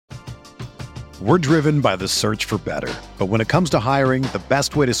We're driven by the search for better. But when it comes to hiring, the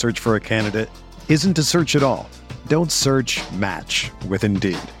best way to search for a candidate isn't to search at all. Don't search, match with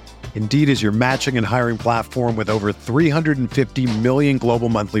Indeed. Indeed is your matching and hiring platform with over 350 million global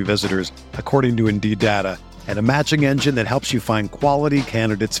monthly visitors, according to Indeed data, and a matching engine that helps you find quality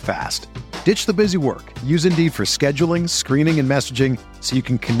candidates fast. Ditch the busy work. Use Indeed for scheduling, screening, and messaging so you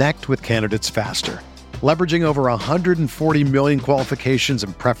can connect with candidates faster. Leveraging over 140 million qualifications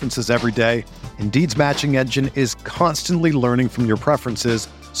and preferences every day, Indeed's matching engine is constantly learning from your preferences,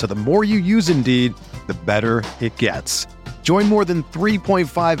 so the more you use Indeed, the better it gets. Join more than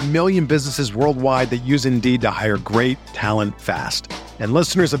 3.5 million businesses worldwide that use Indeed to hire great talent fast. And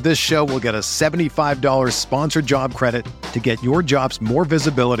listeners of this show will get a $75 sponsored job credit to get your jobs more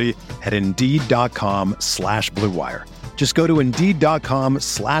visibility at Indeed.com/Blue Wire. Just go to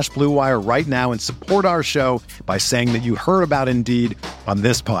Indeed.com/Blue Wire right now and support our show by saying that you heard about Indeed on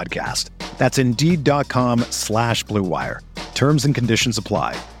this podcast. That's Indeed.com/Blue Wire. Terms and conditions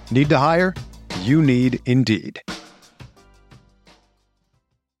apply. Need to hire? You need Indeed.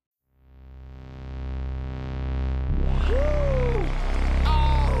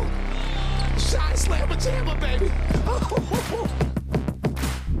 Shot slammer jammer, baby.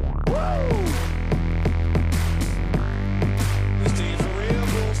 This team's for real,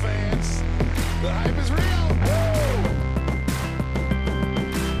 Bulls fans. The hype is real.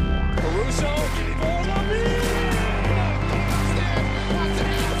 Caruso, ball on me.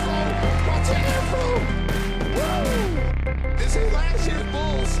 Watch that afro. This is last year's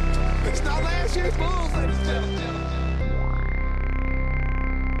Bulls. It's not last year's Bulls, ladies and gentlemen.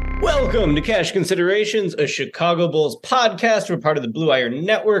 Welcome to Cash Considerations, a Chicago Bulls podcast. We're part of the Blue Wire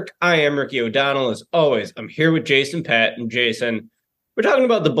Network. I am Ricky O'Donnell. As always, I'm here with Jason Pat. And Jason, we're talking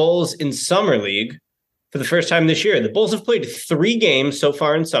about the Bulls in Summer League for the first time this year. The Bulls have played 3 games so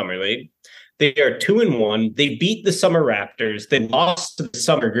far in Summer League. They are 2-1. They beat the Summer Raptors. They lost to the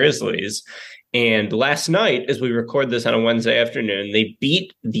Summer Grizzlies. And last night, as we record this on a Wednesday afternoon, they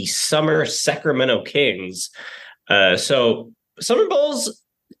beat the Summer Sacramento Kings. So Summer Bulls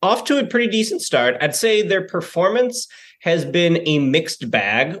off to a pretty decent start. I'd say their performance has been a mixed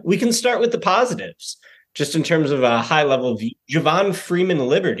bag. We can start with the positives, just in terms of a high-level view. Javon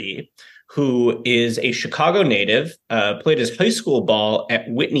Freeman-Liberty, who is a Chicago native, played his high school ball at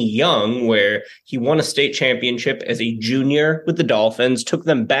Whitney Young, where he won a state championship as a junior with the Dolphins, took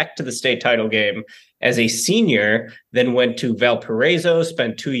them back to the state title game as a senior, then went to Valparaiso,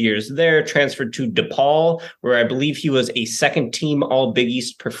 spent 2 years there, transferred to DePaul, where I believe he was a second-team All-Big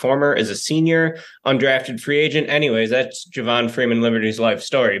East performer as a senior, undrafted free agent. Anyways, that's Javon Freeman-Liberty's life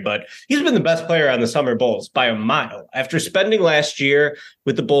story, but he's been the best player on the Summer Bulls by a mile. After spending last year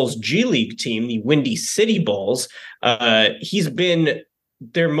with the Bulls G League team, the Windy City Bulls, he's been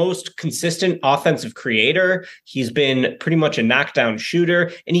their most consistent offensive creator. He's been pretty much a knockdown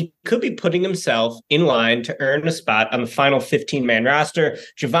shooter, and he could be putting himself in line to earn a spot on the final 15-man roster.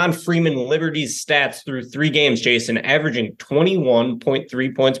 Javon Freeman-Liberty's stats through 3 games, Jason, averaging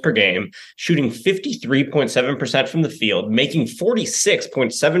 21.3 points per game, shooting 53.7% from the field, making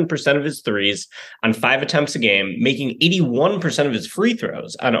 46.7% of his threes on 5 attempts a game, making 81% of his free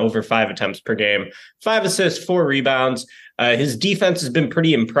throws on over 5 attempts per game, 5 assists, 4 rebounds. His defense has been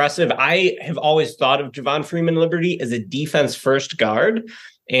pretty impressive. I have always thought of Javon Freeman-Liberty as a defense-first guard,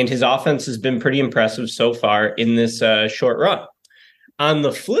 and his offense has been pretty impressive so far in this short run. On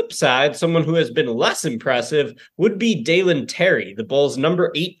the flip side, someone who has been less impressive would be Dalen Terry, the Bulls'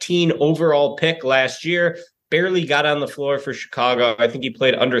 number 18 overall pick last year. Barely got on the floor for Chicago. I think he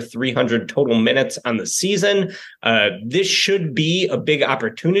played under 300 total minutes on the season. This should be a big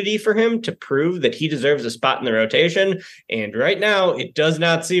opportunity for him to prove that he deserves a spot in the rotation. And right now, it does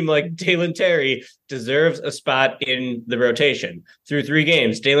not seem like Dalen Terry deserves a spot in the rotation. Through 3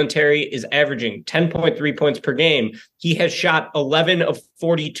 games, Dalen Terry is averaging 10.3 points per game. He has shot 11 of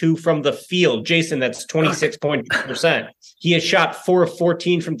 42 from the field. Jason, that's 26.2%. He has shot 4 of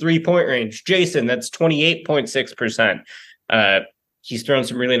 14 from 3-point range. Jason, that's 28.6%. He's thrown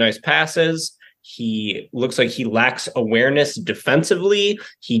some really nice passes. He looks like he lacks awareness defensively.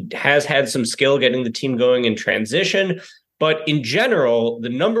 He has had some skill getting the team going in transition. But in general, the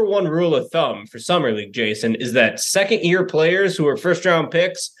number one rule of thumb for Summer League, Jason, is that second-year players who are first-round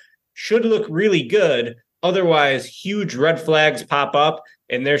picks should look really good. Otherwise, huge red flags pop up,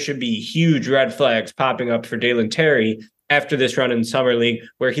 and there should be huge red flags popping up for Dalen Terry after this run in Summer League,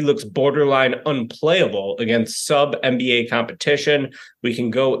 where he looks borderline unplayable against sub-NBA competition. We can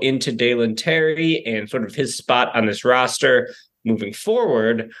go into Dalen Terry and sort of his spot on this roster moving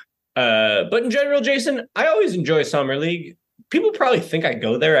forward. But in general, Jason, I always enjoy Summer League. people probably think I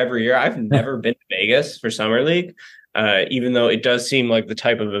go there every year. I've never been to Vegas for Summer League, even though it does seem like the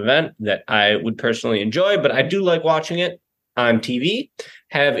type of event that I would personally enjoy. But I do like watching it on TV,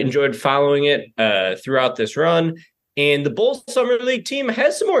 have enjoyed following it throughout this run. And the Bulls Summer League team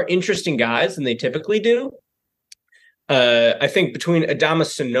has some more interesting guys than they typically do. I think between Adama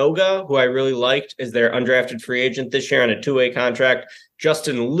Sanogo, who I really liked as their undrafted free agent this year on a 2-way contract,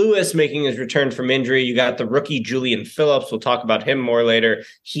 Justin Lewis making his return from injury. You got the rookie Julian Phillips. We'll talk about him more later.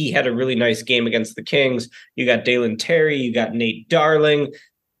 He had a really nice game against the Kings. You got Dalen Terry. You got Nate Darling.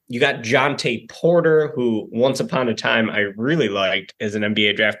 You got Jonte Porter, who once upon a time I really liked as an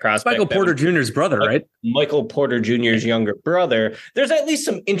NBA draft prospect. Michael Porter Jr.'s brother, right? Michael Porter Jr.'s younger brother. There's at least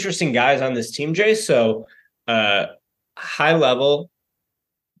some interesting guys on this team, Jay. So high level,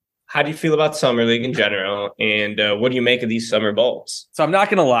 how do you feel about Summer League in general? And what do you make of these Summer Bowls? So I'm not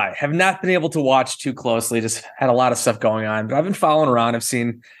going to lie. Have not been able to watch too closely. Just had a lot of stuff going on. But I've been following around. I've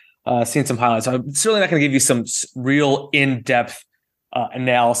seen some highlights. I'm certainly not going to give you some real in-depth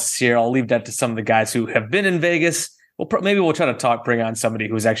analysis here. I'll leave that to some of the guys who have been in Vegas. Maybe we'll try to bring on somebody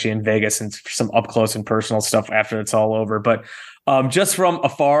who's actually in Vegas and some up close and personal stuff after it's all over. But just from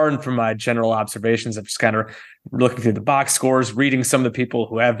afar and from my general observations, I'm just kind of looking through the box scores, reading some of the people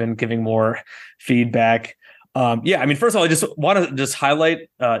who have been giving more feedback. I mean, first of all, I just want to highlight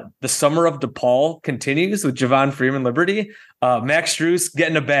the summer of DePaul continues with Javon Freeman Liberty, Max Strus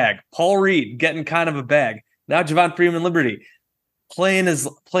getting a bag, Paul Reed getting kind of a bag. Now Javon Freeman Liberty playing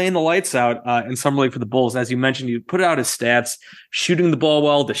the lights out in Summer League for the Bulls. As you mentioned, you put out his stats, shooting the ball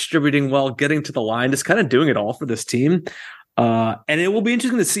well, distributing well, getting to the line, just kind of doing it all for this team. And it will be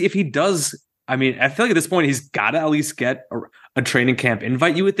interesting to see if he does. I mean, I feel like at this point, he's got to at least get a training camp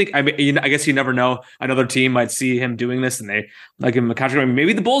invite, you would think. I mean, I guess you never know. Another team might see him doing this and they might give him a contract. I mean,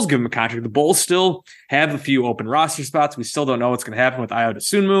 maybe the Bulls give him a contract. The Bulls still have a few open roster spots. We still don't know what's going to happen with Ayo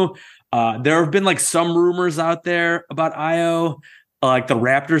Dosunmu. There have been like some rumors out there about Ayo. Like the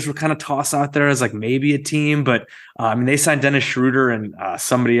Raptors were kind of tossed out there as like maybe a team, but I mean, they signed Dennis Schroeder and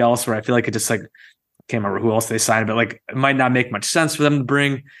somebody else where I feel like it just like, can't remember who else they signed, but like it might not make much sense for them to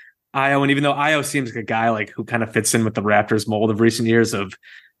bring Ayo. And even though Ayo seems like a guy like who kind of fits in with the Raptors mold of recent years of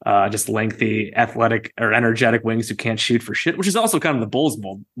just lengthy, athletic or energetic wings who can't shoot for shit, which is also kind of the Bulls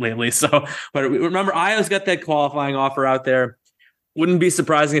mold lately. So, but remember, Ayo's got that qualifying offer out there. Wouldn't be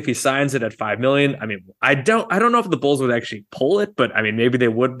surprising if he signs it at $5 million. I mean, I don't know if the Bulls would actually pull it, but I mean, maybe they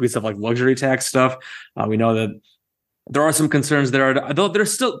would because of like luxury tax stuff. We know that there are some concerns there. Though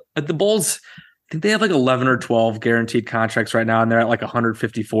there's still at the Bulls. I think they have like 11 or 12 guaranteed contracts right now, and they're at like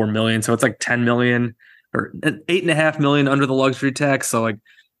 154 million. So it's like 10 million or 8.5 million under the luxury tax. So like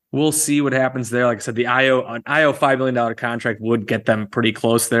we'll see what happens there. Like I said, an Ayo $5 million contract would get them pretty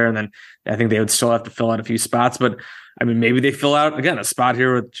close there, and then I think they would still have to fill out a few spots, but. I mean, maybe they fill out, again, a spot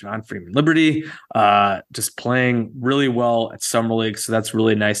here with Javon Freeman Liberty, just playing really well at Summer League. So that's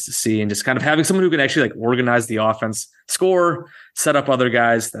really nice to see. And just kind of having someone who can actually like organize the offense, score, set up other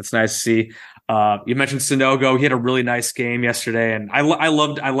guys. That's nice to see. You mentioned Sanogo. He had a really nice game yesterday. And I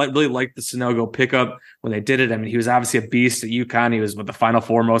really liked the Sanogo pickup when they did it. I mean, he was obviously a beast at UConn. He was with the Final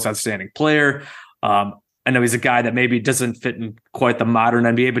Four most outstanding player. I know he's a guy that maybe doesn't fit in quite the modern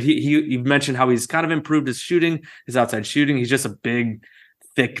NBA, but he mentioned how he's kind of improved his shooting, his outside shooting. He's just a big,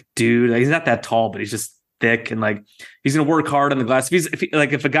 thick dude. Like, he's not that tall, but he's just thick and like he's going to work hard on the glass. If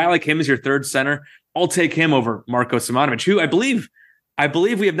a guy like him is your third center, I'll take him over Marko Simonovic, who I believe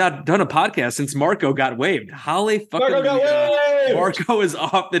we have not done a podcast since Marko got waived. Holly fucking Marko is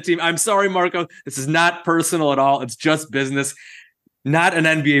off the team. I'm sorry, Marko. This is not personal at all. It's just business. Not an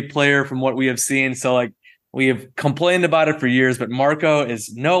NBA player from what we have seen. So like, we have complained about it for years, but Marko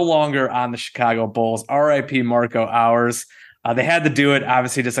is no longer on the Chicago Bulls. RIP Marko hours. They had to do it.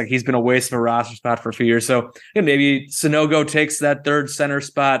 Obviously, just like he's been a waste of a roster spot for a few years. So maybe Sanogo takes that third center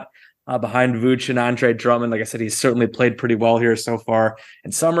spot behind Vooch and Andre Drummond. Like I said, he's certainly played pretty well here so far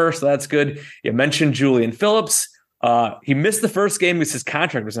in summer. So that's good. You mentioned Julian Phillips. He missed the first game because his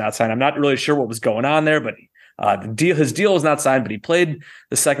contract was not signed. I'm not really sure what was going on there, but his deal was not signed, but he played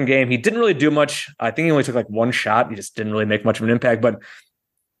the second game. He didn't really do much. I think he only took like one shot. He just didn't really make much of an impact. But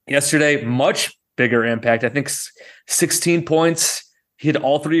yesterday, much bigger impact. I think 16 points. He hit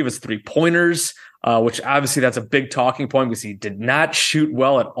all three of his 3-pointers, which obviously that's a big talking point because he did not shoot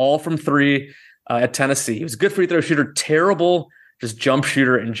well at all from three at Tennessee. He was a good free throw shooter, terrible just jump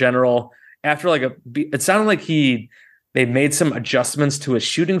shooter in general. After it sounded like they made some adjustments to his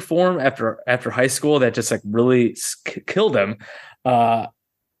shooting form after high school that just like really killed him.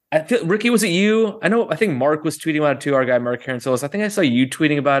 I feel, Ricky, was it you? I think Mark was tweeting about it too, our guy Mark Caransolis. I think I saw you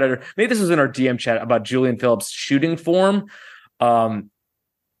tweeting about it, or maybe this was in our DM chat about Julian Phillips' shooting form. I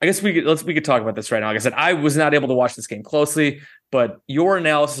guess we could talk about this right now. Like I said, I was not able to watch this game closely, but your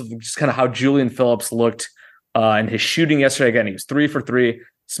analysis of just kind of how Julian Phillips looked and his shooting yesterday. Again, he was 3 for 3.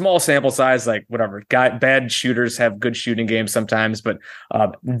 Small sample size, like whatever. Bad shooters have good shooting games sometimes, but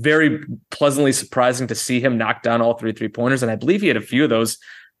very pleasantly surprising to see him knock down all 3 3-pointers. And I believe he had a few of those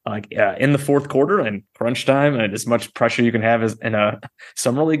in the fourth quarter and crunch time, and as much pressure you can have as in a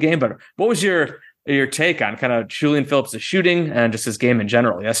summer league game. But what was your take on kind of Julian Phillips' shooting and just his game in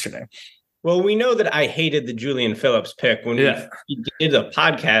general yesterday? Well, we know that I hated the Julian Phillips pick. When we did a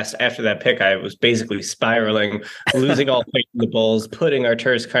podcast after that pick, I was basically spiraling, losing all faith in the Bulls, putting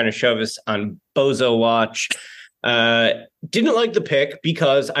Arturas Karnisovas on bozo watch. Didn't like the pick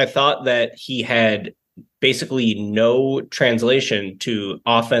because I thought that he had basically no translation to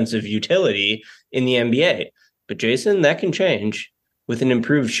offensive utility in the NBA. But Jason, that can change with an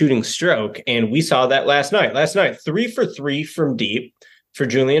improved shooting stroke. And we saw that last night. 3 for 3 from deep for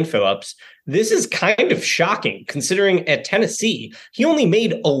Julian Phillips. This is kind of shocking considering at Tennessee, he only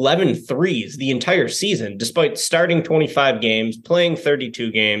made 11 threes the entire season, despite starting 25 games, playing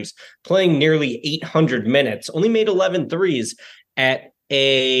 32 games, playing nearly 800 minutes, only made 11 threes at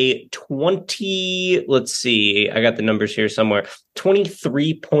a 20, let's see, I got the numbers here somewhere,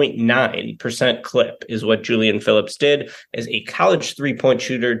 23.9% clip is what Julian Phillips did as a college three-point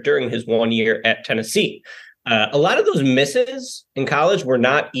shooter during his 1 year at Tennessee. A lot of those misses in college were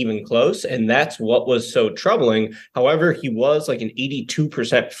not even close, and that's what was so troubling. However, he was like an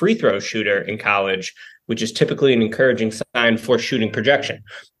 82% free throw shooter in college, which is typically an encouraging sign for shooting projection.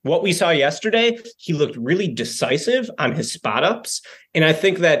 What we saw yesterday, he looked really decisive on his spot ups. And I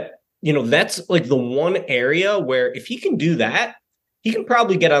think that, that's like the one area where if he can do that, he can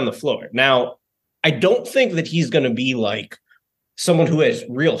probably get on the floor. Now, I don't think that he's going to be like someone who has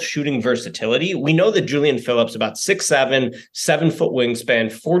real shooting versatility. We know that Julian Phillips, about 6'7", 7-foot wingspan,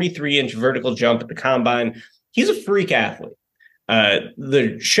 43-inch vertical jump at the combine. He's a freak athlete.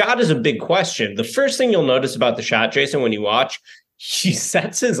 The shot is a big question. The first thing you'll notice about the shot, Jason, when you watch, he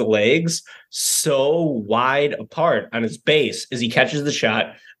sets his legs so wide apart on his base as he catches the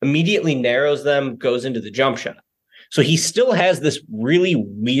shot, immediately narrows them, goes into the jump shot. So he still has this really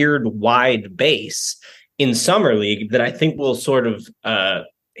weird wide base in summer league that I think will sort of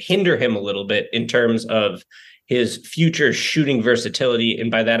hinder him a little bit in terms of his future shooting versatility. And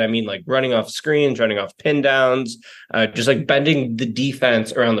by that, I mean like running off screens, running off pin downs, just like bending the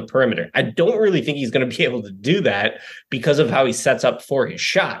defense around the perimeter. I don't really think he's going to be able to do that because of how he sets up for his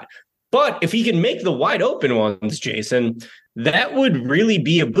shot. But if he can make the wide open ones, Jason, that would really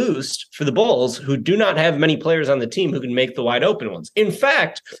be a boost for the Bulls, who do not have many players on the team who can make the wide open ones. In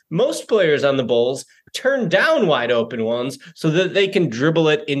fact, most players on the Bulls turn down wide open ones so that they can dribble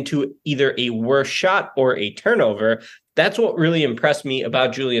it into either a worse shot or a turnover. That's what really impressed me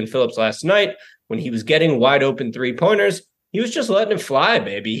about Julian Phillips last night. When he was getting wide open 3-pointers, he was just letting it fly,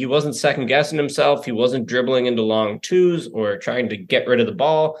 baby. He wasn't second guessing himself. He wasn't dribbling into long twos or trying to get rid of the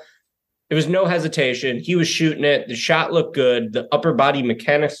ball. There was no hesitation. He was shooting it. The shot looked good. The upper body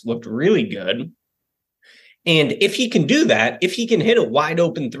mechanics looked really good. And if he can do that, if he can hit a wide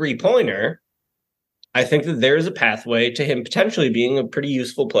open 3-pointer, I think that there is a pathway to him potentially being a pretty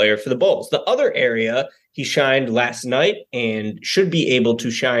useful player for the Bulls. The other area he shined last night and should be able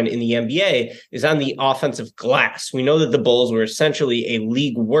to shine in the NBA is on the offensive glass. We know that the Bulls were essentially a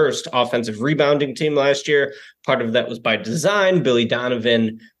league worst offensive rebounding team last year. Part of that was by design. Billy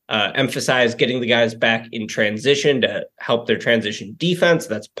Donovan emphasized getting the guys back in transition to help their transition defense.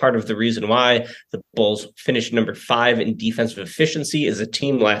 That's part of the reason why the Bulls finished number 5 in defensive efficiency as a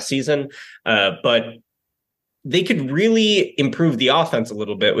team last season. But they could really improve the offense a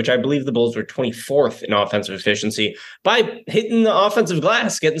little bit, which I believe the Bulls were 24th in offensive efficiency, by hitting the offensive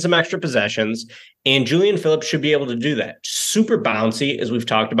glass, getting some extra possessions. And Julian Phillips should be able to do that. Super bouncy, as we've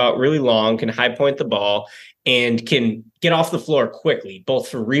talked about, really long, can high point the ball, and can get off the floor quickly, both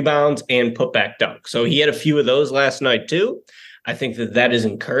for rebounds and putback dunk. So he had a few of those last night too. I think that is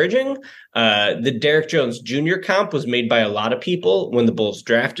encouraging. The Derrick Jones Jr. comp was made by a lot of people when the Bulls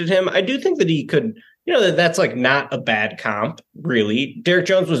drafted him. I do think that he could, that's like not a bad comp, really. Derrick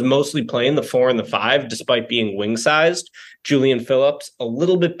Jones was mostly playing the 4 and the 5, despite being wing sized. Julian Phillips, a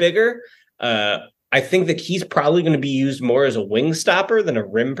little bit bigger. I think that he's probably going to be used more as a wing stopper than a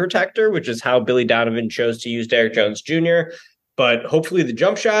rim protector, which is how Billy Donovan chose to use Derrick Jones Jr. But hopefully the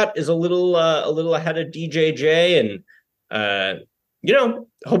jump shot is a little ahead of DJJ, and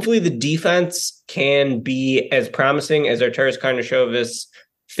hopefully the defense can be as promising as Arturas Karnisovas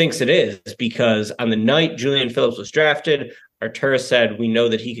thinks it is, because on the night Julian Phillips was drafted, Arturas said, we know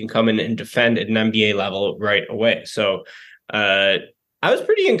that he can come in and defend at an NBA level right away. So I was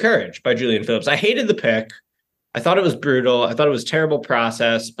pretty encouraged by Julian Phillips. I hated the pick. I thought it was brutal. I thought it was a terrible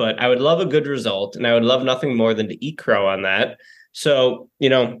process, but I would love a good result, and I would love nothing more than to eat crow on that. So,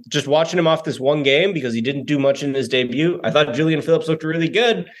 just watching him off this one game because he didn't do much in his debut, I thought Julian Phillips looked really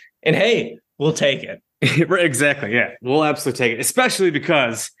good. And hey, we'll take it. Exactly. Yeah, we'll absolutely take it, especially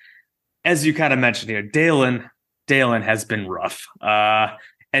because, as you kind of mentioned here, Dalen has been rough.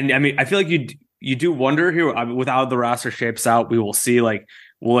 And I mean, I feel like you do wonder here, with how the roster shapes out, we will see, like,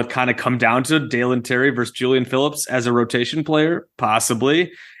 will it kind of come down to Dalen Terry versus Julian Phillips as a rotation player?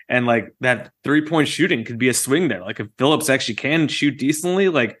 Possibly. And like that 3-point shooting could be a swing there. Like if Phillips actually can shoot decently,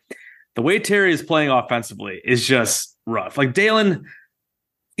 like the way Terry is playing offensively is just rough. Like Dalen,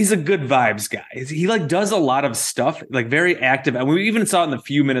 he's a good vibes guy. He like does a lot of stuff, like very active. And we even saw it in the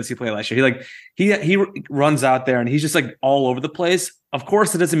few minutes he played last year. He runs out there and he's just like all over the place. Of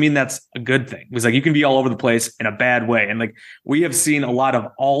course, it doesn't mean that's a good thing. It was like you can be all over the place in a bad way. And like we have seen a lot of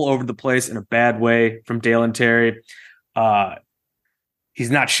all over the place in a bad way from Dalen Terry. He's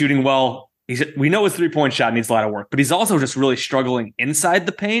not shooting well. We know his 3-point shot needs a lot of work, but he's also just really struggling inside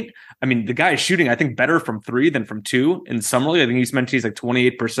the paint. I mean, the guy is shooting, I think, better from 3 than from 2 in summer league. I think he's mentioned he's like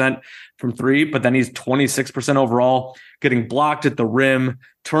 28% from 3, but then he's 26% overall, getting blocked at the rim,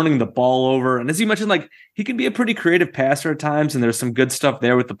 turning the ball over. And as you mentioned, like he can be a pretty creative passer at times, and there's some good stuff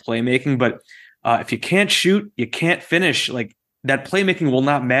there with the playmaking. But if you can't shoot, you can't finish. Like that playmaking will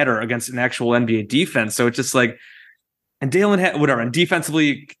not matter against an actual NBA defense. So it's just like, and Dalen had whatever. And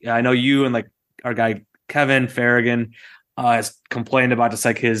defensively, I know you and like our guy Kevin Farragon has complained about just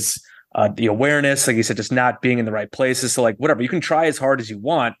like his the awareness, like he said, just not being in the right places. So like whatever, you can try as hard as you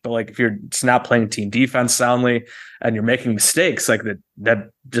want, but like if you're just not playing team defense soundly and you're making mistakes, like that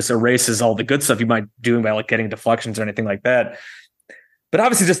just erases all the good stuff you might do by like getting deflections or anything like that. But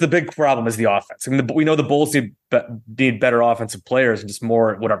obviously, just the big problem is the offense. I mean, we know the Bulls need better offensive players and just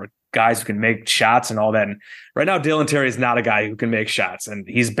more whatever guys who can make shots and all that. And right now, Dalen Terry is not a guy who can make shots, and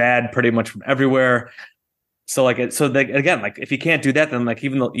he's bad pretty much from everywhere. So again, like if you can't do that, then like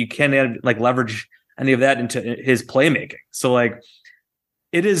even though you can't like leverage any of that into his playmaking. So like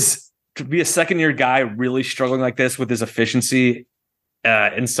it is to be a second-year guy really struggling like this with his efficiency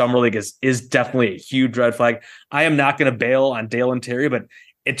in summer league is definitely a huge red flag. I am not going to bail on Dalen Terry, but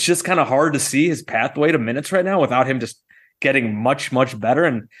it's just kind of hard to see his pathway to minutes right now without him just getting much, much better.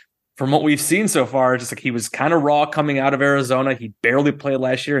 And from what we've seen so far, just like he was kind of raw coming out of Arizona. He barely played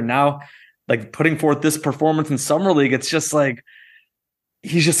last year. And now like putting forth this performance in summer league, it's just like,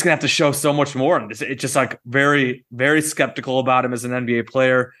 he's just gonna have to show so much more. And it's just like very, very skeptical about him as an NBA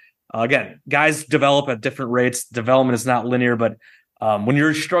player. Again, guys develop at different rates. Development is not linear, but when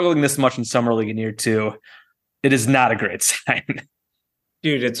you're struggling this much in summer league in year 2, it is not a great sign.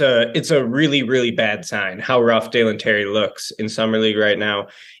 Dude, it's a really, really bad sign how rough Dalen Terry looks in summer league right now.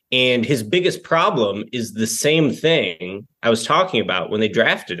 And his biggest problem is the same thing I was talking about when they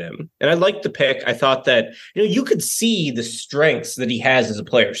drafted him. And I liked the pick. I thought that, you could see the strengths that he has as a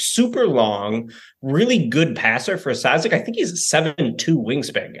player. Super long, really good passer for a size. Like I think he's a 7'2"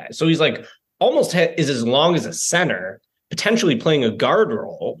 wingspan guy. So he's like almost is as long as a center, potentially playing a guard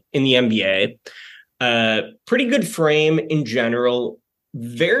role in the NBA. Pretty good frame in general.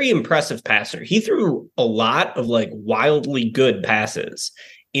 Very impressive passer. He threw a lot of like wildly good passes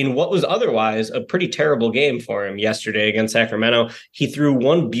in what was otherwise a pretty terrible game for him yesterday against Sacramento. He threw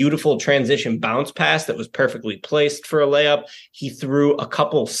one beautiful transition bounce pass that was perfectly placed for a layup. He threw a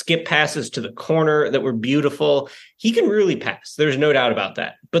couple skip passes to the corner that were beautiful. He can really pass. There's no doubt about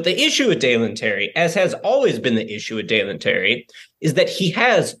that. But the issue with Dalen Terry, as has always been the issue with Dalen Terry, is that he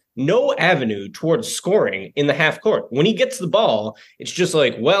has no avenue towards scoring in the half court. When he gets the ball, it's just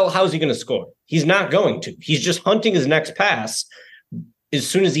like, well, how's he going to score? He's not going to. He's just hunting his next pass as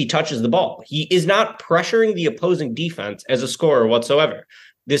soon as he touches the ball. He is not pressuring the opposing defense as a scorer whatsoever.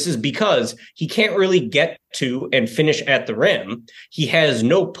 This is because he can't really get to and finish at the rim. He has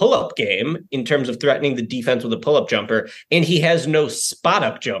no pull-up game in terms of threatening the defense with a pull-up jumper, and he has no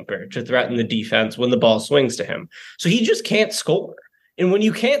spot-up jumper to threaten the defense when the ball swings to him. So he just can't score. And when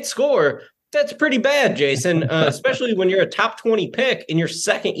you can't score, that's pretty bad, Jason, especially when you're a top 20 pick in your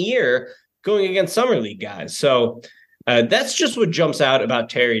second year going against summer league guys. So that's just what jumps out about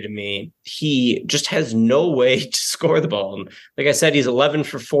Terry to me. He just has no way to score the ball. And like I said, he's 11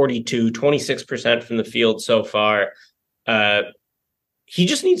 for 42, 26% from the field so far. He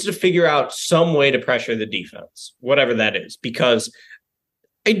just needs to figure out some way to pressure the defense, whatever that is, because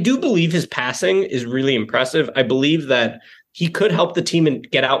I do believe his passing is really impressive. I believe that he could help the team and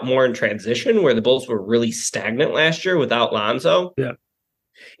get out more in transition, where the Bulls were really stagnant last year without Lonzo. Yeah.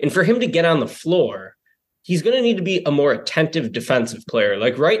 And for him to get on the floor he's going to need to be a more attentive defensive player.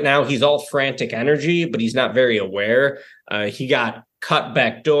 Like right now, he's all frantic energy, but he's not very aware. He got cut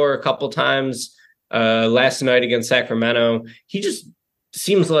back door a couple times last night against Sacramento. He just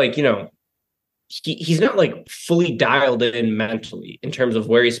seems like, he's not like fully dialed in mentally in terms of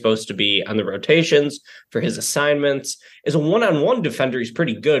where he's supposed to be on the rotations for his assignments. As a one-on-one defender, he's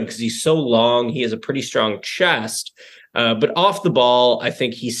pretty good because he's so long. He has a pretty strong chest. But off the ball, I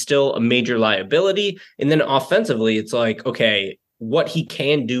think he's still a major liability. And then offensively, it's like, okay, what he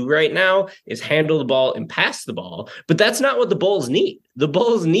can do right now is handle the ball and pass the ball. But that's not what the Bulls need. The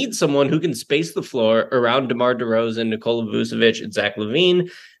Bulls need someone who can space the floor around DeMar DeRozan, Nikola Vucevic, and Zach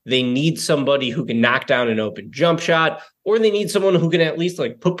LaVine. They need somebody who can knock down an open jump shot, or they need someone who can at least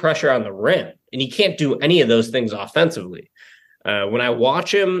like put pressure on the rim. And he can't do any of those things offensively. When I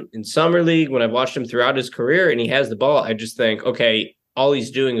watch him in summer league, when I've watched him throughout his career and he has the ball, I just think, okay, all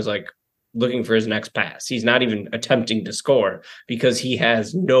he's doing is like looking for his next pass. He's not even attempting to score because he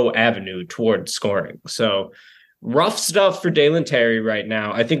has no avenue towards scoring. So rough stuff for Dalen Terry right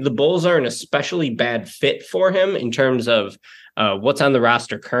now. I think the Bulls are an especially bad fit for him in terms of what's on the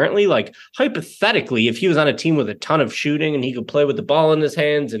roster currently. Like hypothetically, if he was on a team with a ton of shooting and he could play with the ball in his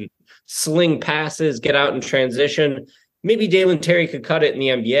hands and sling passes, get out in transition, maybe Dalen Terry could cut it in the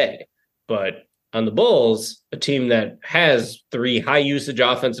NBA. But on the Bulls, a team that has 3 high usage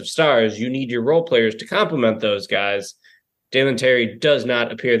offensive stars, you need your role players to complement those guys. Dalen Terry does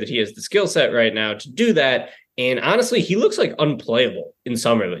not appear that he has the skill set right now to do that. And honestly, he looks like unplayable in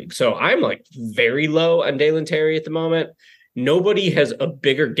summer league. So I'm like very low on Dalen Terry at the moment. Nobody has a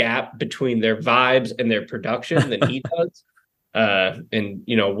bigger gap between their vibes and their production than he does. And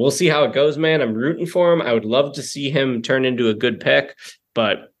we'll see how it goes, man. I'm rooting for him. I would love to see him turn into a good pick,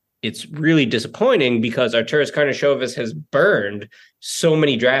 but it's really disappointing because Arturas Karnisovas has burned so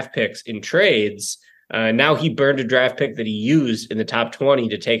many draft picks in trades. Now he burned a draft pick that he used in the top 20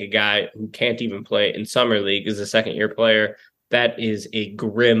 to take a guy who can't even play in summer league as a second-year player. That is a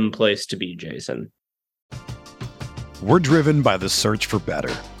grim place to be, Jason. We're driven by the search for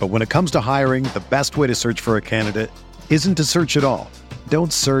better. But when it comes to hiring, the best way to search for a candidate isn't to search at all.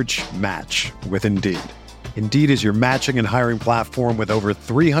 Don't search, match with Indeed. Indeed is your matching and hiring platform with over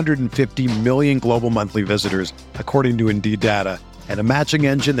 350 million global monthly visitors, according to Indeed data, and a matching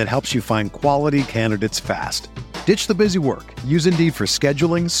engine that helps you find quality candidates fast. Ditch the busy work. Use Indeed for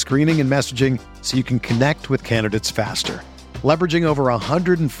scheduling, screening, and messaging so you can connect with candidates faster. Leveraging over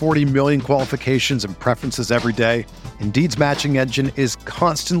 140 million qualifications and preferences every day, Indeed's matching engine is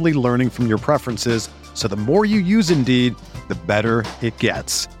constantly learning from your preferences, so the more you use Indeed, the better it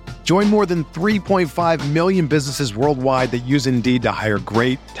gets. Join more than 3.5 million businesses worldwide that use Indeed to hire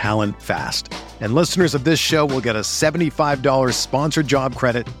great talent fast. And listeners of this show will get a $75 sponsored job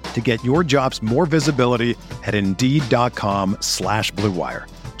credit to get your jobs more visibility at Indeed.com/Blue Wire.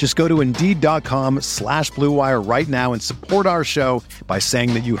 Just go to Indeed.com/Blue Wire right now and support our show by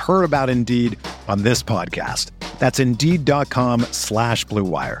saying that you heard about Indeed on this podcast. That's Indeed.com/Blue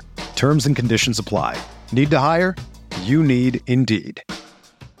Wire. Terms and conditions apply. Need to hire? You need Indeed.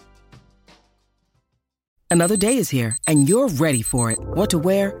 Another day is here, and you're ready for it. What to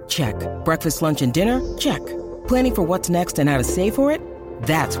wear? Check. Breakfast, lunch, and dinner? Check. Planning for what's next and how to save for it?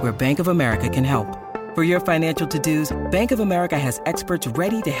 That's where Bank of America can help. For your financial to-dos, Bank of America has experts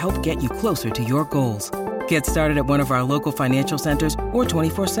ready to help get you closer to your goals. Get started at one of our local financial centers or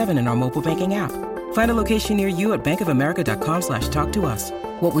 24/7 in our mobile banking app. Find a location near you at bankofamerica.com/talktous.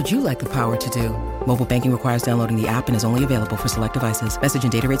 What would you like the power to do? Mobile banking requires downloading the app and is only available for select devices. Message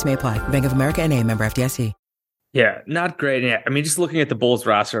and data rates may apply. Bank of America N.A., member FDIC. Yeah, not great. Yeah, I mean, just looking at the Bulls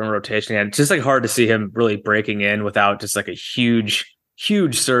roster and rotation, it's just like hard to see him really breaking in without just like a huge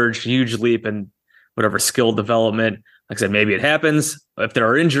surge, huge leap in whatever skill development. Like I said, maybe it happens. If there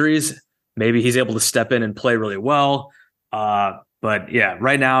are injuries, maybe he's able to step in and play really well. But yeah,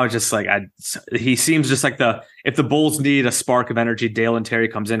 right now it's just like he seems just like if the Bulls need a spark of energy, Dalen Terry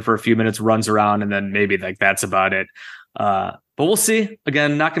comes in for a few minutes, runs around, and then maybe like that's about it. But we'll see.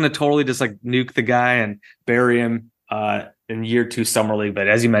 Again, not going to totally just like nuke the guy and bury him in year 2 summer league. But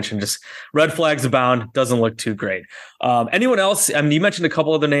as you mentioned, just red flags abound. Doesn't look too great. Anyone else? I mean, you mentioned a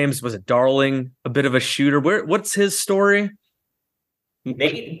couple other names. Was it Darling, a bit of a shooter? What's his story?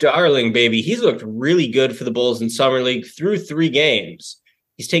 Nate Darling, baby. He's looked really good for the Bulls in summer league through 3 games.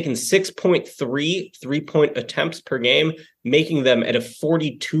 He's taken 6.3 3-point attempts per game, making them at a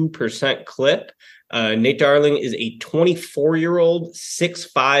 42% clip. Nate Darling is a 24-year-old,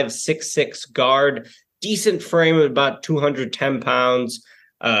 6'5", 6'6" guard, decent frame of about 210 pounds.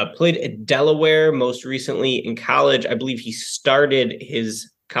 Played at Delaware most recently in college. I believe he started his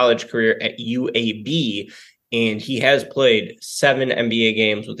college career at UAB, and he has played 7 NBA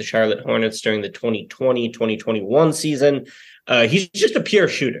games with the Charlotte Hornets during the 2020-2021 season. He's just a pure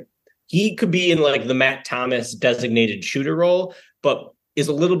shooter. He could be in like the Matt Thomas designated shooter role, but is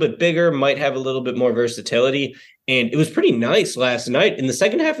a little bit bigger, might have a little bit more versatility. And it was pretty nice last night. In the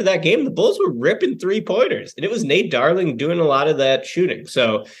second half of that game, the Bulls were ripping 3-pointers, and it was Nate Darling doing a lot of that shooting.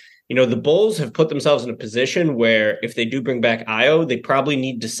 So, the Bulls have put themselves in a position where if they do bring back Ayo, they probably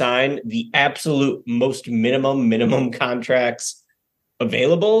need to sign the absolute most minimum contracts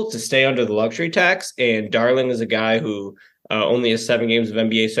available to stay under the luxury tax. And Darling is a guy who only has 7 games of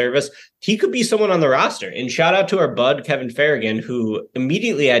NBA service. He could be someone on the roster. And shout out to our bud, Kevin Farragon, who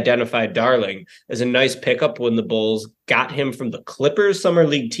immediately identified Darling as a nice pickup when the Bulls got him from the Clippers Summer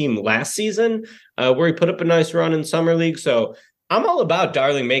League team last season, where he put up a nice run in Summer League. So I'm all about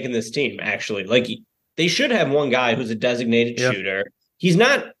Darling making this team, actually. Like, they should have one guy who's a designated shooter. He's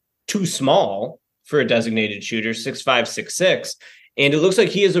not too small for a designated shooter, 6'5", 6'6". And it looks like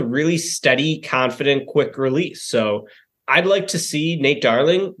he has a really steady, confident, quick release. So I'd like to see Nate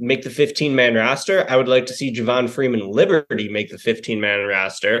Darling make the 15-man roster. I would like to see Javon Freeman-Liberty make the 15-man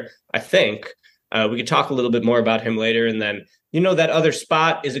roster, I think. We could talk a little bit more about him later. And then, that other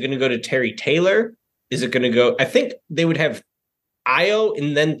spot, is it going to go to Terry Taylor? Is it going to go? I think they would have Ayo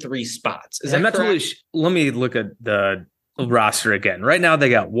and then 3 spots. Is that correct? Let me look at the roster again. Right now, they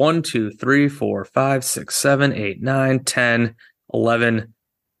got 1, 2, 3, 4, 5, 6, 7, 8, 9, 10, 11,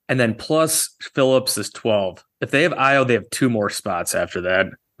 and then plus Phillips is 12. If they have Ayo, they have 2 more spots after that.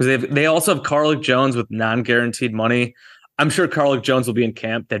 Because they also have Carlik Jones with non-guaranteed money. I'm sure Carlik Jones will be in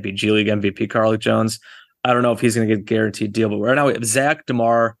camp. That'd be G League MVP Carlik Jones. I don't know if he's going to get a guaranteed deal, but right now we have Zach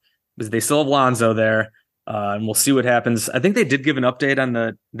DeMar, because they still have Lonzo there. And we'll see what happens. I think they did give an update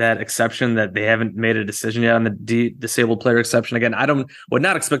on that exception, that they haven't made a decision yet on the disabled player exception. Again, would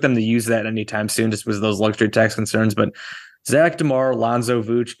not expect them to use that anytime soon, just because of those luxury tax concerns. But Zach DeMar, Lonzo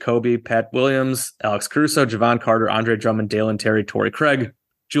Vooch, Kobe, Pat Williams, Alex Caruso, Javon Carter, Andre Drummond, Dalen Terry, Torrey Craig,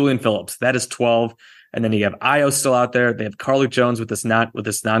 Julian Phillips. That is 12. And then you have Ayo still out there. They have Carlik Jones with this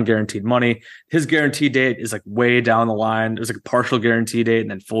non-guaranteed money. His guarantee date is like way down the line. There's like a partial guarantee date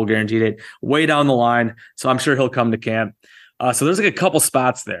and then full guarantee date way down the line. So I'm sure he'll come to camp. So there's like a couple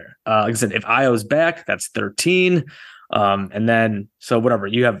spots there. Like I said, if Ayo's back, that's 13. And then, so whatever,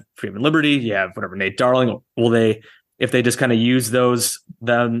 you have Freeman Liberty, you have whatever, Nate Darling. If they just kind of use those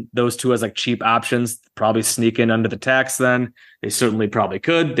 2 as like cheap options, probably sneak in under the tax, then they certainly probably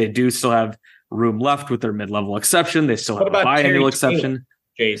could. They do still have room left with their mid-level exception. They still have a biannual exception.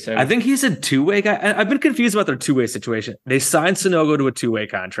 Jason, I think he's a 2-way guy. I've been confused about their 2-way situation. They signed Sanogo to a 2-way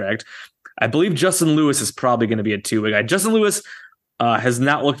contract. I believe Justin Lewis is probably going to be a 2-way guy. Justin Lewis has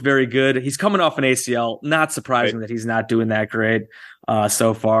not looked very good. He's coming off an ACL. Not surprising that he's not doing that great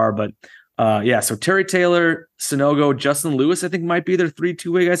so far. But so Terry Taylor, Sanogo, Justin Lewis, I think might be their 3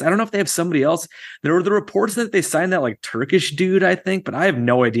 2-way guys. I don't know if they have somebody else. There were the reports that they signed that like Turkish dude, I think, but I have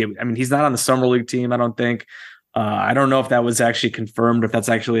no idea. I mean, he's not on the summer league team, I don't think. I don't know if that was actually confirmed, if that's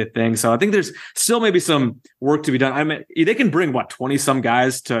actually a thing. So I think there's still maybe some work to be done. I mean, they can bring 20 some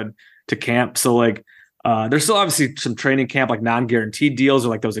guys to camp. So like there's still obviously some training camp, like non-guaranteed deals or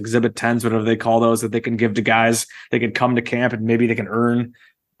like those exhibit 10s, whatever they call those, that they can give to guys. They can come to camp and maybe they can earn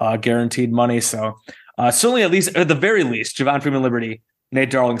guaranteed money. So certainly at the very least, Javon Freeman-Liberty,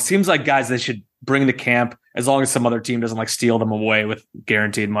 Nate Darling seems like guys they should bring to camp, as long as some other team doesn't like steal them away with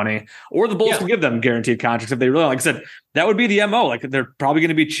guaranteed money, or the Bulls can give them guaranteed contracts if they really, like I said, that would be the MO. Like they're probably going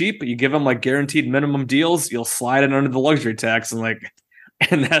to be cheap, but you give them like guaranteed minimum deals, you'll slide it under the luxury tax and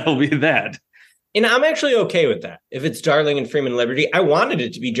that'll be that. And I'm actually okay with that. If it's Darling and Freeman-Liberty, I wanted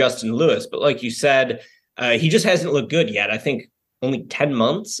it to be Justin Lewis, but like you said, he just hasn't looked good yet. I think only 10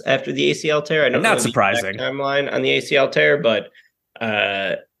 months after the ACL tear. I don't know not surprising the timeline on the ACL tear, but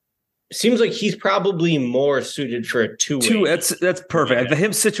seems like he's probably more suited for a 2-way. That's perfect. The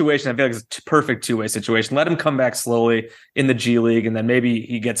him situation, I feel like it's a perfect 2-way situation. Let him come back slowly in the G League, and then maybe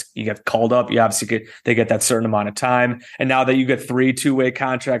he gets called up. You obviously they get that certain amount of time, and now that you get 3 2-way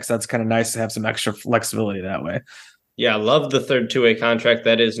contracts, that's kind of nice to have some extra flexibility that way. Yeah, I love the third 2-way contract.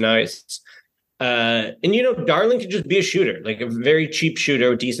 That is nice. And Darling could just be a shooter, like a very cheap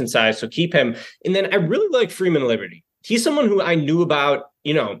shooter, decent size. So keep him. And then I really like Freeman-Liberty. He's someone who I knew about,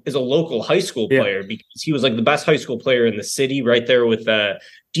 as a local high school player, because he was like the best high school player in the city, right there with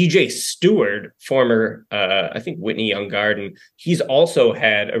DJ Stewart, former, I think Whitney Young Guard. And he's also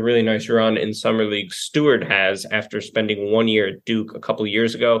had a really nice run in Summer League. Stewart has, after spending 1 year at Duke a couple of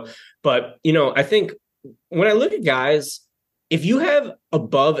years ago. But, I think when I look at guys if you have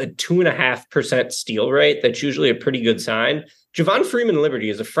above a 2.5% steal rate, that's usually a pretty good sign. Javon Freeman-Liberty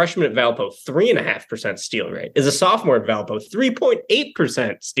is a freshman at Valpo, 3.5% steal rate. Is a sophomore at Valpo,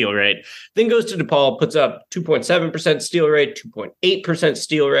 3.8% steal rate. Then goes to DePaul, puts up 2.7% steal rate, 2.8%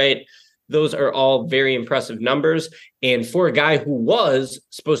 steal rate. Those are all very impressive numbers. And for a guy who was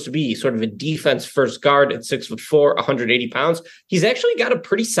supposed to be sort of a defense first guard at 6'4", 180 pounds, he's actually got a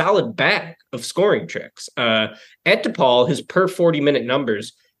pretty solid bag of scoring tricks. At DePaul, his per 40-minute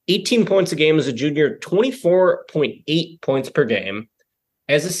numbers, 18 points a game as a junior, 24.8 points per game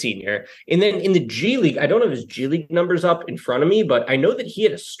as a senior. And then in the G League, I don't have his G League numbers up in front of me, but I know that he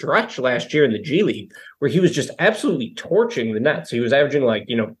had a stretch last year in the G League where he was just absolutely torching the Nets. He was averaging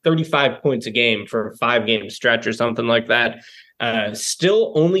 35 points a game for a 5-game stretch or something like that.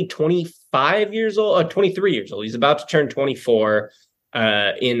 Still only 23 years old. He's about to turn 24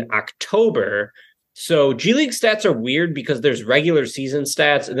 in October. So G League stats are weird because there's regular season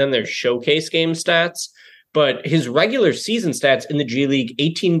stats and then there's showcase game stats. But his regular season stats in the G League,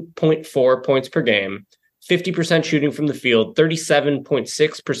 18.4 points per game, 50% shooting from the field,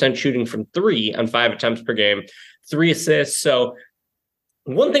 37.6% shooting from 3 on 5 attempts per game, 3 assists. So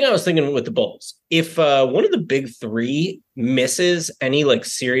one thing I was thinking with the Bulls, if one of the big 3 misses any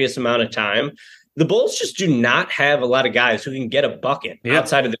serious amount of time, the Bulls just do not have a lot of guys who can get a bucket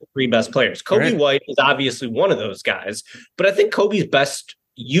outside of the 3 best players. Kobe White is obviously one of those guys, but I think Kobe's best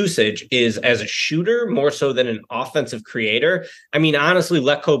usage is as a shooter more so than an offensive creator. I mean, honestly,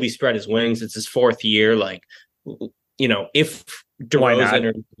 let Kobe spread his wings. It's his 4th year. If DeRozan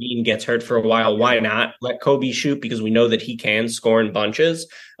or Dean gets hurt for a while, why not let Kobe shoot? Because we know that he can score in bunches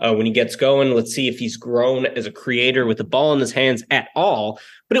when he gets going. Let's see if he's grown as a creator with the ball in his hands at all.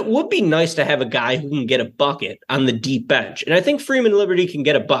 But it would be nice to have a guy who can get a bucket on the deep bench. And I think Freeman-Liberty can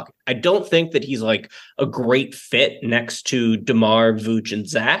get a bucket. I don't think that he's a great fit next to DeMar, Vooch, and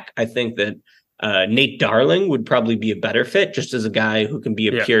Zach. I think that Nate Darling would probably be a better fit just as a guy who can be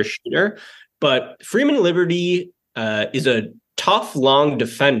a pure shooter. But Freeman-Liberty is a tough, long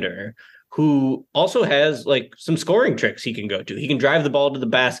defender who also has some scoring tricks he can go to. He can drive the ball to the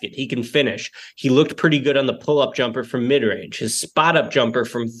basket. He can finish. He looked pretty good on the pull-up jumper from mid-range. His spot-up jumper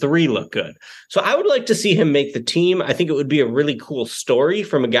from 3 looked good. So I would like to see him make the team. I think it would be a really cool story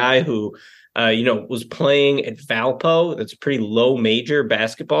from a guy who, was playing at Valpo. That's pretty low major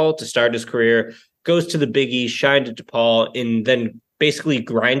basketball to start his career, goes to the Big East, shined at DePaul, and then basically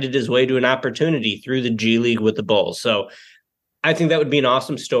grinded his way to an opportunity through the G League with the Bulls. So I think that would be an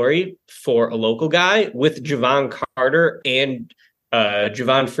awesome story for a local guy with Javon Carter and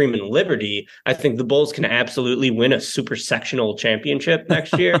Javon Freeman-Liberty. I think the Bulls can absolutely win a super sectional championship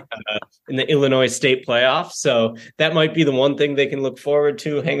next year in the Illinois State playoffs. So that might be the one thing they can look forward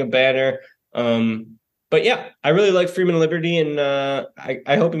to, hang a banner. But yeah, I really like Freeman-Liberty, and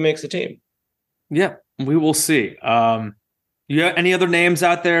I hope he makes the team. Yeah, we will see. You got any other names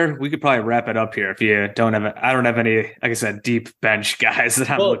out there? We could probably wrap it up here if you don't have it. I don't have any, like I said, deep bench guys that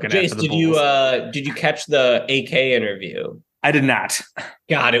I'm looking Jace, at for the Bulls. Did you catch the AK interview? I did not.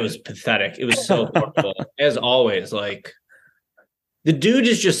 God, it was pathetic. It was so horrible. As always, the dude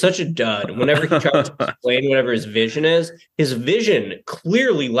is just such a dud. Whenever he tries to explain whatever his vision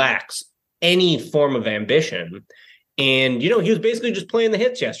clearly lacks any form of ambition. And, he was basically just playing the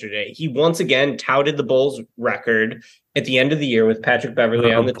hits yesterday. He once again touted the Bulls record at the end of the year with Patrick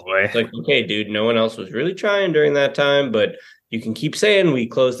Beverley on the team. It's okay, dude, no one else was really trying during that time, but you can keep saying we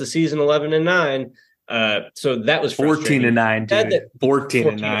closed the season 11-9. So that was 14-9, dude.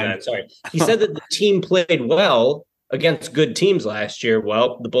 14-9. Sorry. He said that the team played well against good teams last year.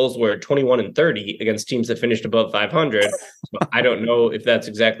 Well, the Bulls were 21-30 against teams that finished above 500. So I don't know if that's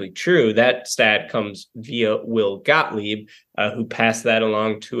exactly true. That stat comes via Will Gottlieb, who passed that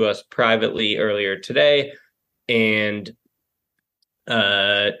along to us privately earlier today. And,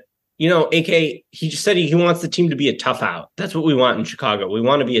 AK, he just said he wants the team to be a tough out. That's what we want in Chicago. We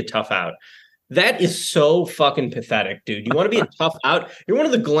want to be a tough out. That is so fucking pathetic, dude. You want to be a tough out? You're one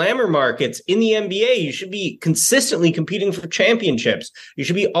of the glamour markets in the NBA. You should be consistently competing for championships. You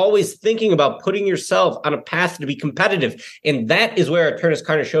should be always thinking about putting yourself on a path to be competitive. And that is where Arturas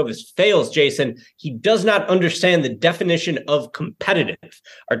Karnisovas fails, Jason. He does not understand the definition of competitive.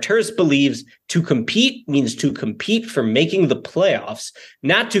 Arturas believes to compete means to compete for making the playoffs,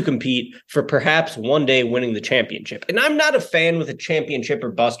 not to compete for perhaps one day winning the championship. And I'm not a fan with a championship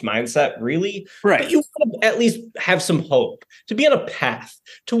or bust mindset, really. Right. But you want to at least have some hope to be on a path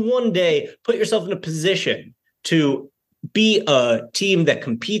to one day put yourself in a position to be a team that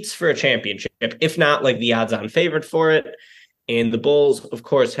competes for a championship, if not the odds-on favorite for it. And the Bulls, of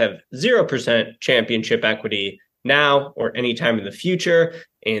course, have 0% championship equity now or anytime in the future.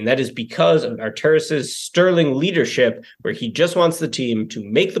 And that is because of Arturas's sterling leadership, where he just wants the team to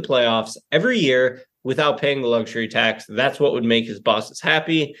make the playoffs every year without paying the luxury tax. That's what would make his bosses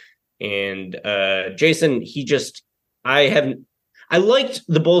happy. And Jason, I liked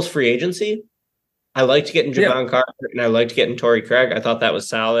the Bulls free agency. I liked getting Javon Carter, and I liked getting Torrey Craig. I thought that was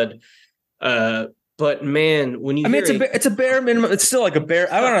solid. But man, when you it's a bare minimum. It's still like a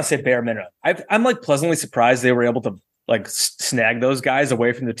bare. I don't want to say bare minimum. I'm like pleasantly surprised they were able to like snag those guys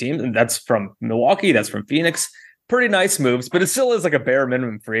away from the team, and that's from Milwaukee. That's from Phoenix. Pretty nice moves, but it still is like a bare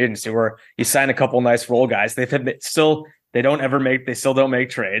minimum free agency where you sign a couple nice role guys. They still don't make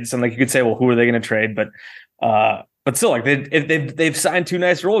trades, and like you could say, well, who are they going to trade? But still, like they've signed 2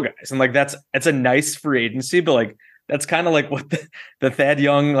 nice role guys, and like it's a nice free agency, but like. That's kind of like what the Thad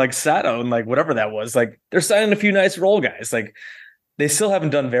Young, like Sato and like whatever that was. Like they're signing a few nice role guys. Like they still haven't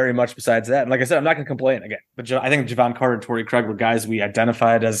done very much besides that. And like I said, I'm not going to complain again. But I think Javon Carter and Torrey Craig were guys we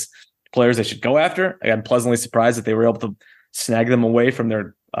identified as players they should go after. I'm pleasantly surprised that they were able to snag them away from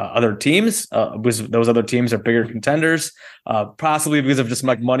their other teams. Those other teams are bigger contenders, possibly because of just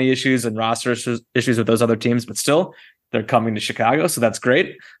like money issues and roster issues with those other teams. But still, they're coming to Chicago, so that's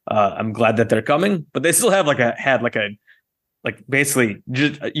great. I'm glad that they're coming, but they still have basically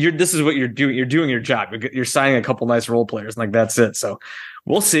this is what you're doing. You're doing your job. You're signing a couple nice role players, and like that's it. So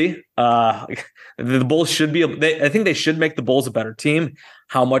we'll see. The Bulls should be. I think they should make the Bulls a better team.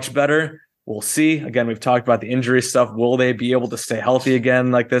 How much better? We'll see. Again, we've talked about the injury stuff. Will they be able to stay healthy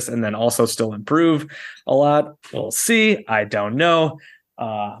again like this, and then also still improve a lot? We'll see. I don't know,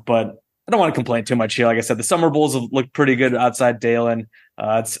 but. I don't want to complain too much here. Like I said, the Summer Bulls have looked pretty good outside Dalen.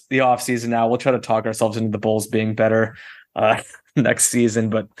 It's the offseason now. We'll try to talk ourselves into the Bulls being better next season.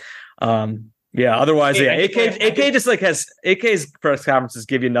 But otherwise, AK just like AK's press conferences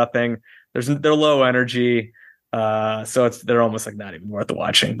give you nothing. They're low energy. So they're almost like not even worth the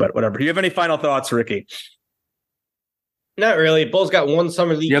watching, but whatever. Do you have any final thoughts, Ricky? Not really. Bulls got one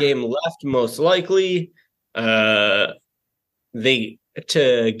summer league game left, most likely.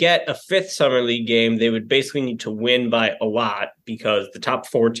 To get a 5th summer league game, they would basically need to win by a lot, because the top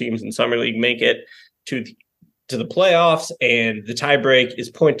 4 teams in summer league make it to the playoffs, and the tiebreak is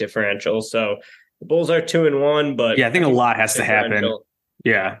point differential. So the Bulls are 2-1, but I think a lot has to happen.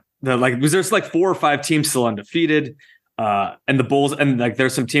 Yeah, there's like 4 or 5 teams still undefeated. And the Bulls, and like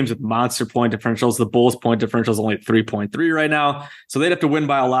there's some teams with monster point differentials. The Bulls point differential is only 3.3 right now. So they'd have to win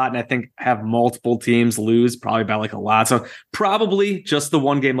by a lot. And I think have multiple teams lose probably by like a lot. So probably just the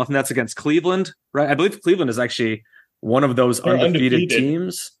one game left. And that's against Cleveland, right? I believe Cleveland is actually one of those undefeated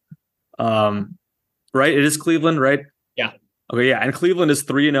teams. Right? It is Cleveland, right? Yeah. Okay. Yeah. And Cleveland is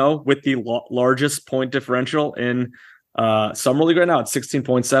 3-0 with the largest point differential in Summer League right now. It's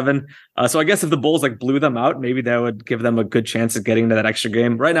 16.7. So I guess if the Bulls like blew them out, maybe that would give them a good chance of getting to that extra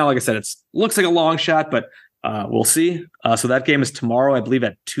game. Right now, like I said, looks like a long shot, but we'll see. So that game is tomorrow, I believe,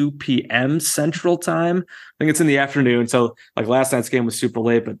 at 2 p.m. Central Time. I think it's in the afternoon. So like last night's game was super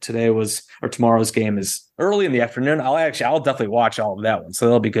late, but tomorrow's game is early in the afternoon. I'll definitely watch all of that one. So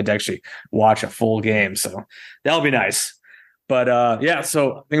that'll be good to actually watch a full game. So that'll be nice. But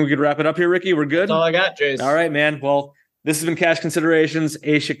so I think we could wrap it up here, Ricky. We're good. That's all I got, Jace. All right, man. Well, this has been Cash Considerations,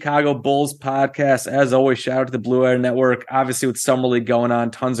 a Chicago Bulls podcast. As always, shout out to the Blue Wire Network. Obviously, with Summer League going on,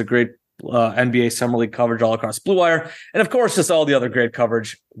 tons of great NBA Summer League coverage all across Blue Wire. And, of course, just all the other great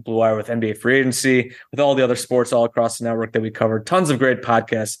coverage, Blue Wire with NBA free agency, with all the other sports all across the network that we covered. Tons of great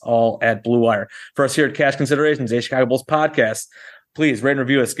podcasts all at Blue Wire. For us here at Cash Considerations, a Chicago Bulls podcast, please rate and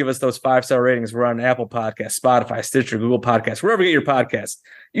review us. Give us those 5-star ratings. We're on Apple Podcasts, Spotify, Stitcher, Google Podcasts, wherever you get your podcast.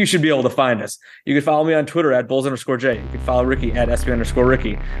 You should be able to find us. You can follow me on Twitter at Bulls_J. You can follow Ricky at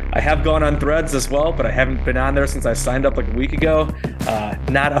SB_Ricky. I have gone on Threads as well, but I haven't been on there since I signed up like a week ago.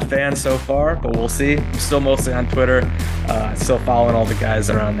 Not a fan so far, but we'll see. I'm still mostly on Twitter. Still following all the guys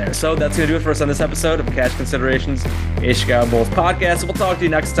that are on there. So that's going to do it for us on this episode of Cash Considerations, a Chicago Bulls podcast. We'll talk to you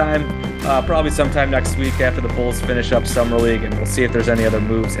next time, probably sometime next week after the Bulls finish up Summer League, and we'll see if there's any other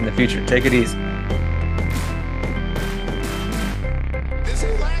moves in the future. Take it easy. This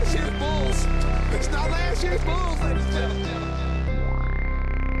ain't last year's Bulls. It's not last year's Bulls, ladies and gentlemen.